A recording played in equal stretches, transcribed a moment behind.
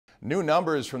New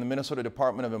numbers from the Minnesota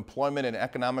Department of Employment and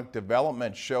Economic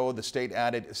Development show the state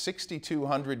added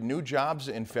 6,200 new jobs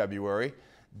in February.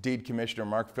 Deed Commissioner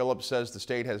Mark Phillips says the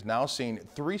state has now seen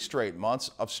 3 straight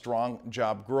months of strong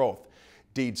job growth.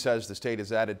 Deed says the state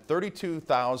has added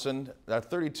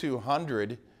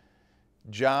 3,200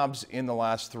 jobs in the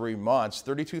last 3 months,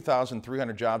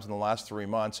 32,300 jobs in the last 3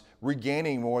 months,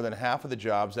 regaining more than half of the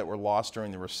jobs that were lost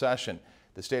during the recession.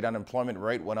 The state unemployment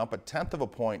rate went up 1/10 of a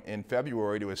point in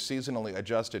February to a seasonally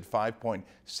adjusted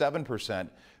 5.7%.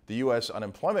 The U.S.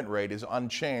 unemployment rate is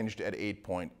unchanged at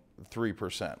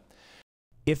 8.3%.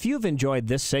 If you've enjoyed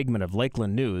this segment of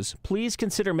Lakeland News, please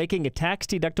consider making a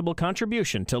tax-deductible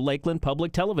contribution to Lakeland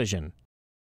Public Television.